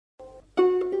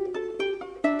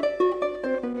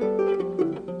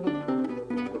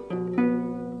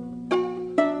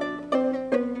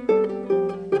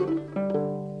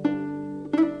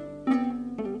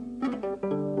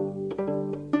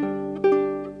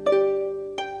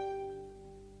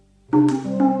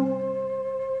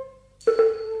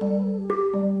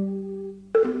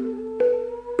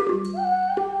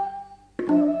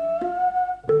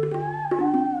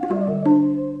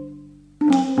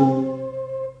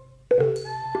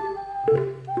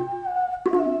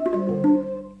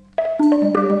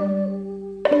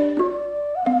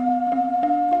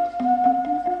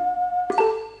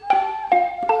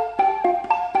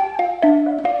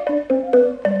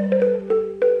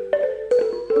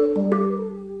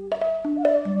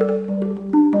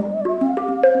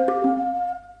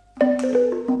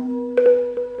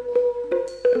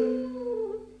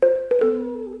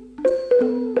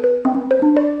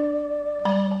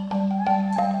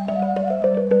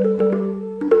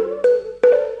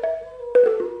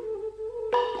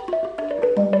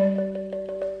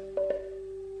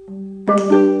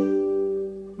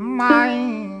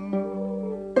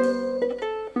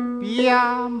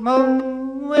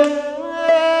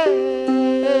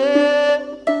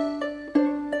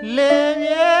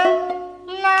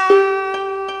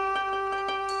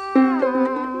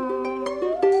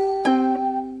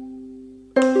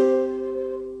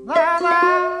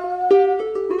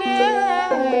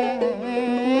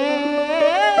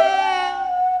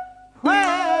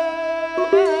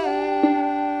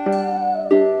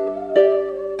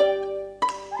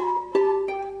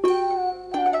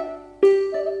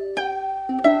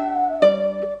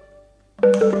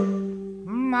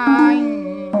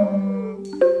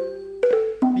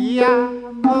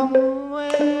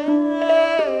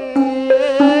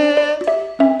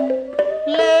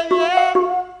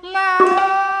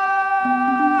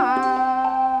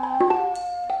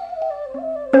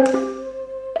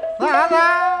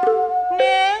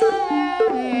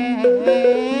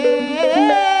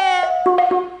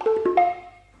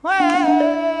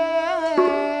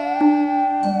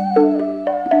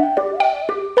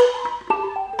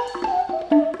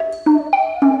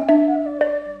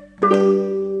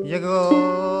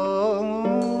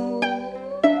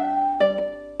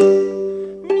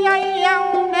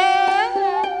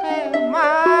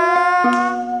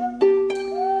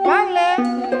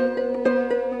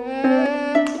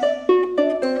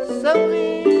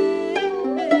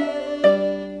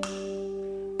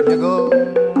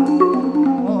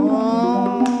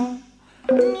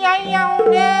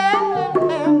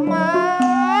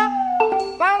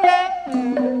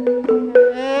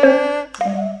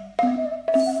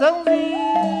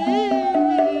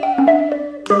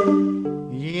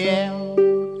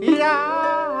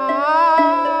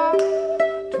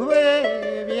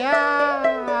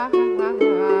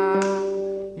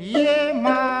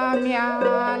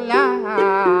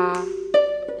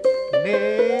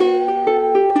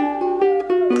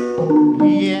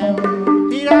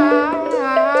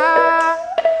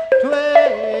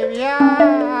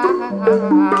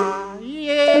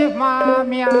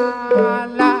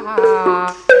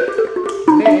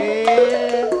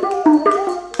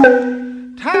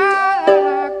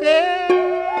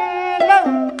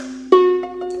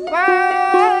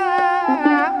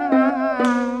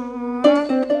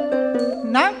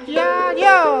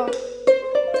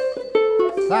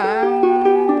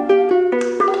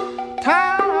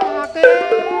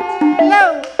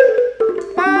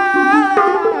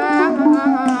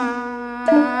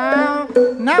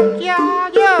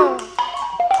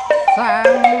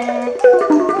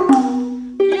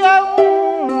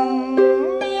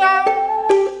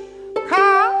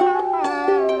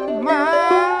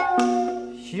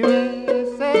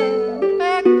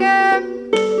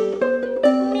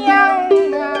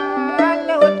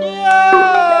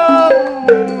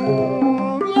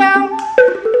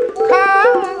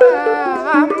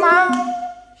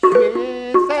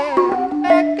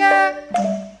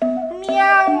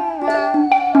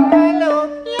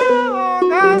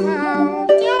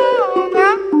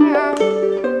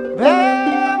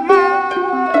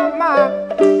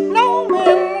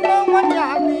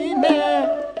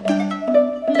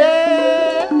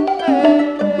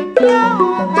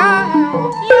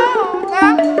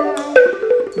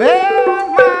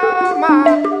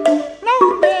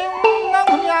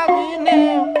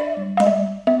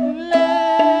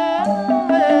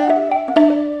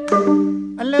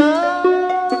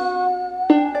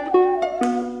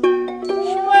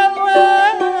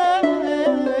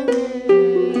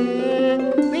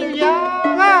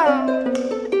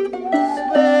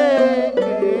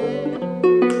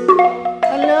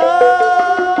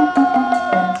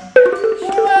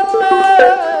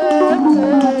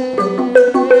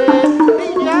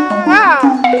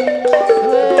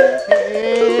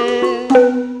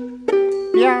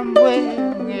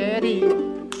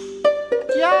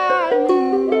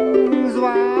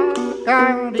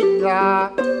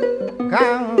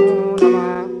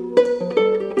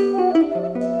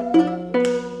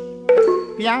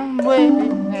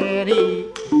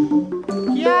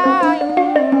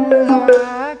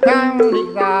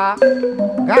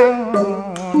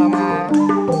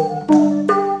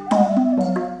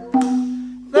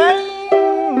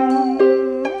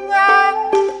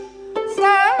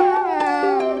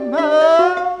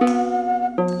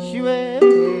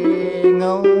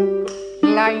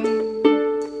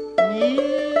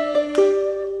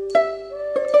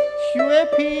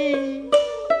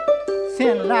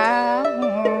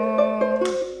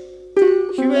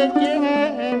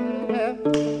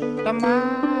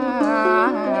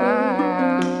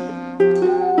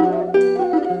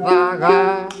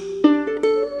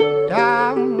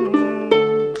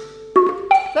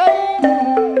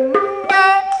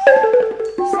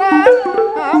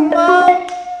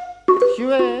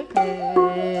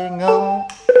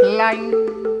lành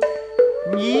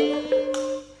nhí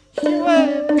xuê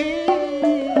phi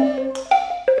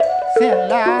xe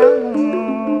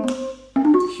lang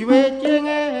xuê chê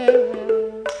nghe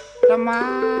tâm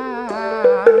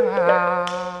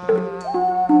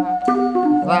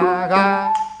và gà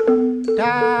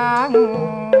trắng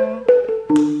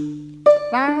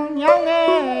tăng nhau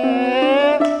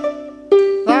nghe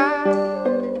ta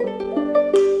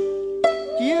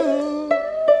chiếu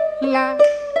là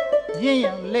gì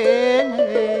lên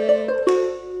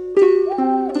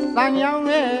tăng nhau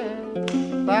nghe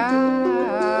ta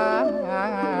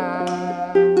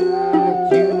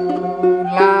chiếu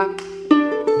là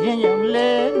gì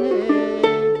lên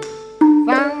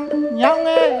tăng nhau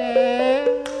nghe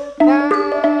ta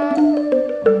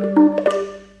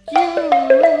chiếu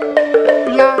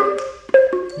là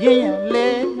gì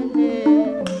lên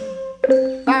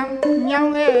tăng nhau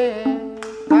nghe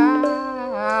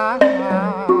ta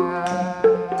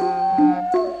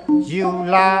chiếu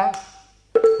là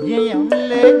gì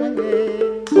lên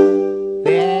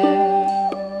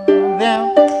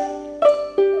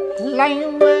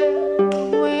lạnh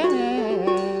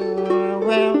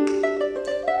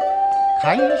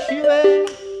khánh xuê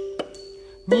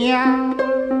nhà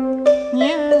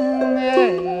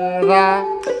ra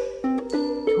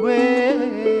thuê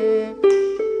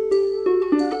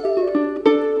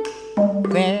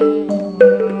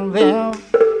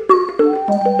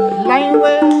lạnh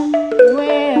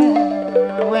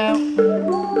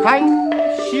khánh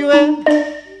xuê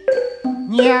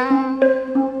nhà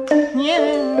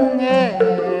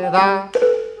ra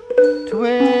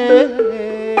thuê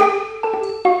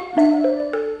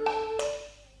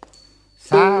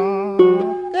sang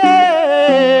tê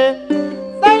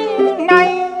tây này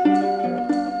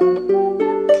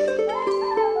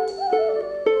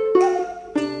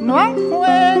nó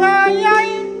quê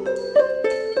ngay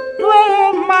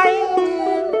thuê mày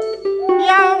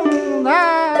nhau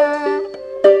ra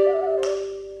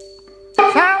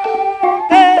sang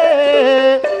tê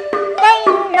tây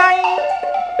này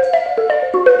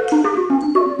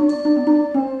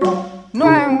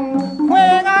noang quê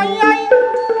ngay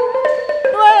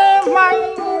thuê mày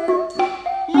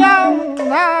nhau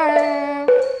ra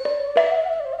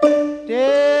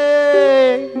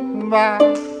đê mà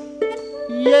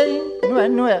dây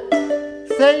nuôi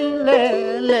xây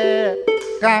lệ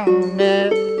càng nè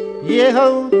dê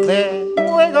hâu về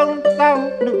quê gông tao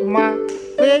được mà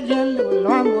phê dân lửa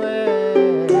loang quê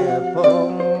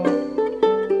phong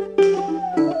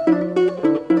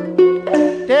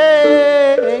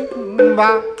đê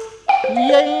mà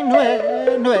dây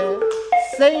nuôi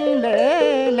xây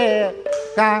lệ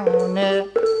càng nè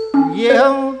dê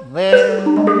hâu về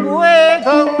quê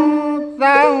gông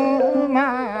tao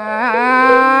mà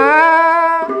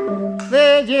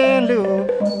phê dân lửa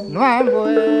loang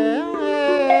quê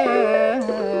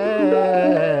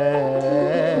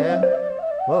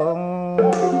phong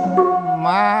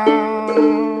mang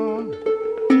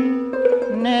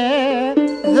nè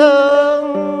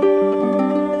dâng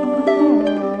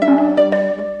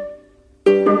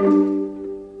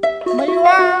mấy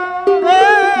hoa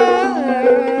mơ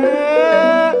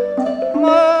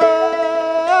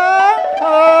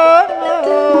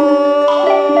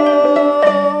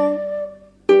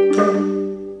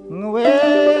người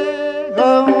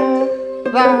gồng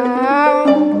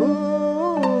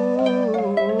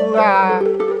vào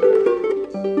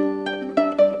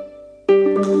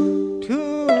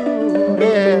thu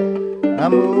đề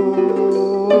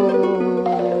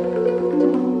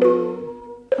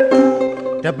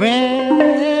đập bên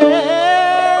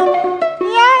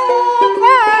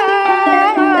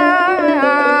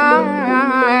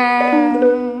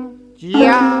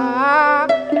chia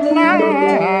nào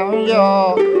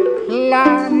yo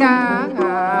la na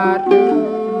tu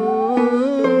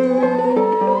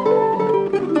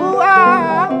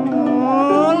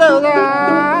lơ ra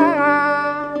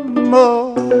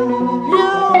mồ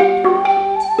yêu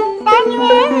tan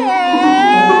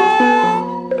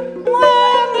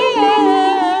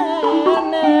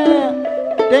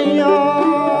tình yo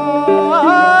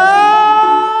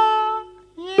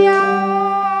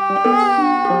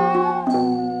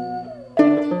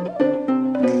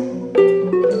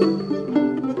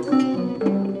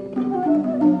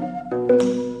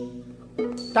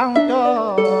trong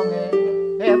cho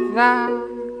nghe ra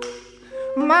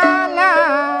mà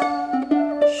là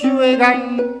xuôi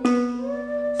gánh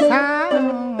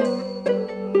sáng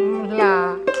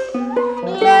là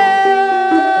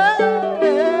lên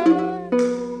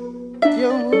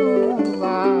chiều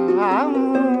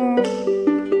vàng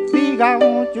phi gạo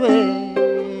chuối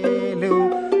lưu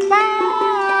ba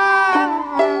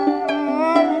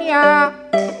nhà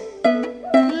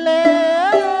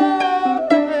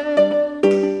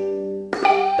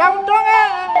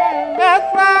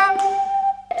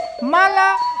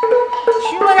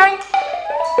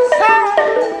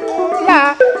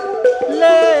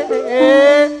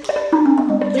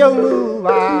yêu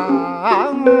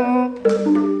vàng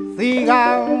xì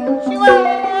gạo xuê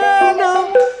lưu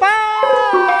ba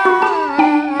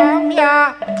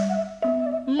mya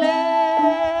lê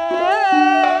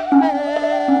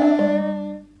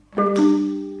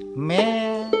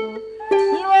mẹ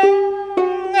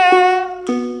luiểng nghe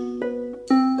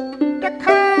cakʻ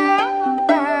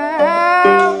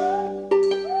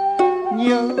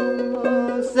nhớ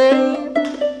xây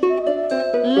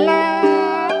la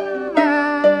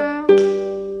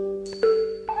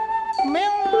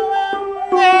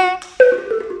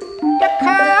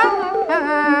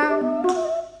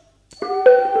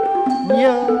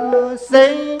nhớ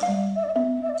xây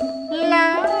lá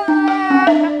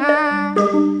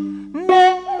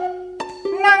nên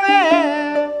nhaṅʻ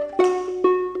ະ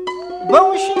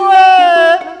bông xuê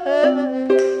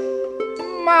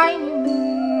mai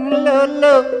lơ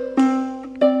lơ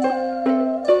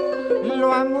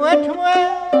loa muối thuê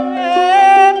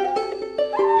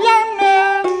yañʻ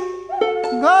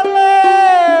ngơ lê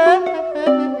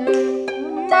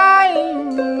mai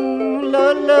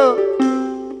lơ lơ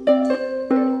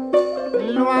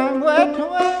loa muối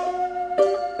thuê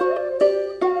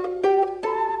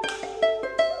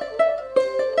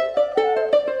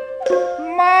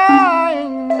mai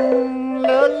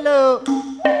lơ lơ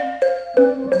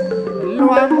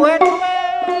loa muối thuê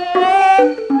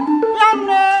yañʻ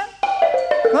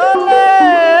ngơ lê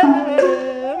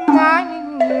mai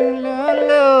lơ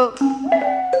lơ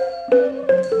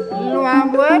loa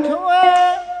muối thuê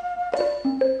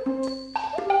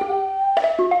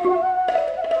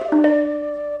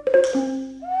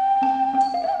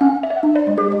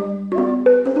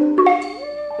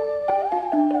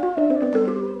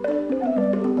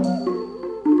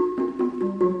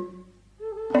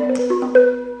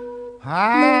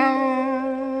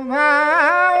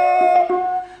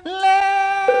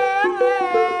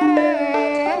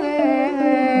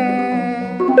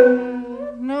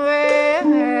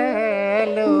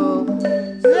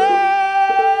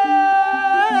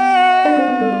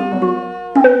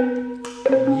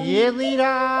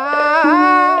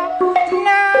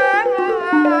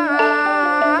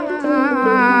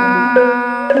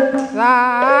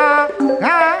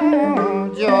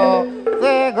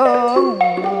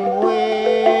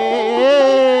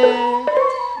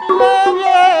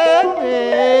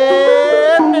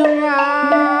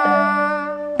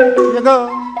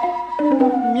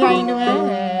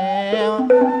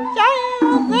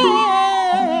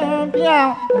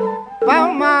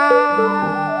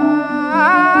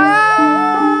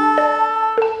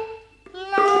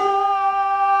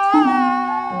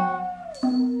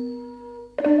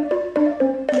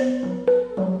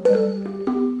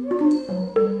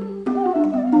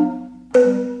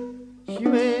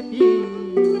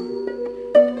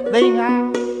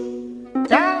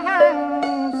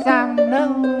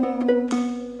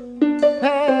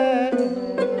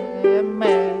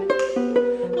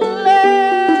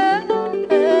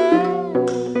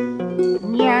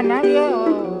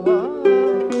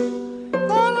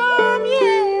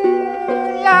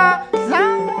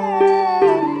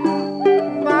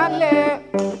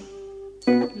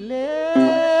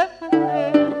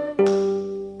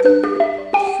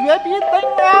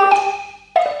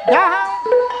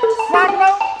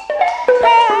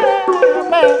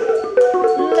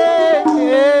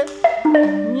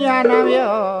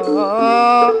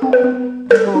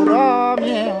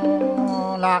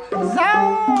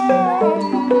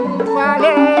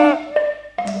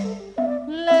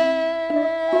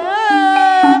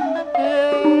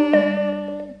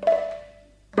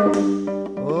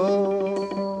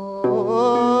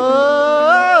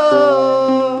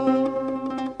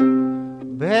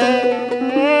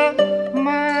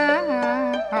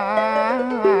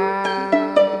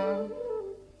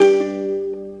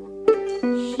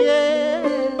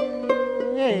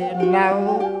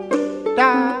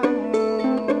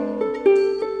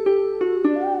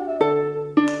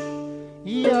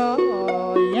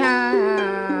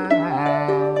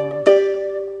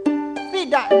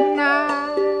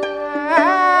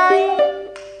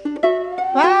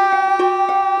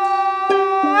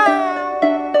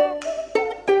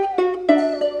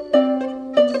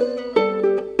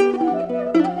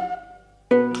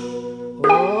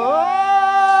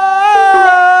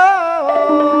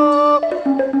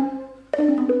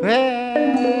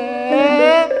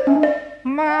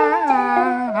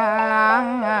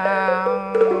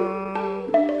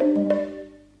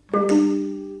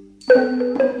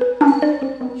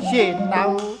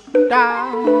nào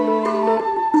ta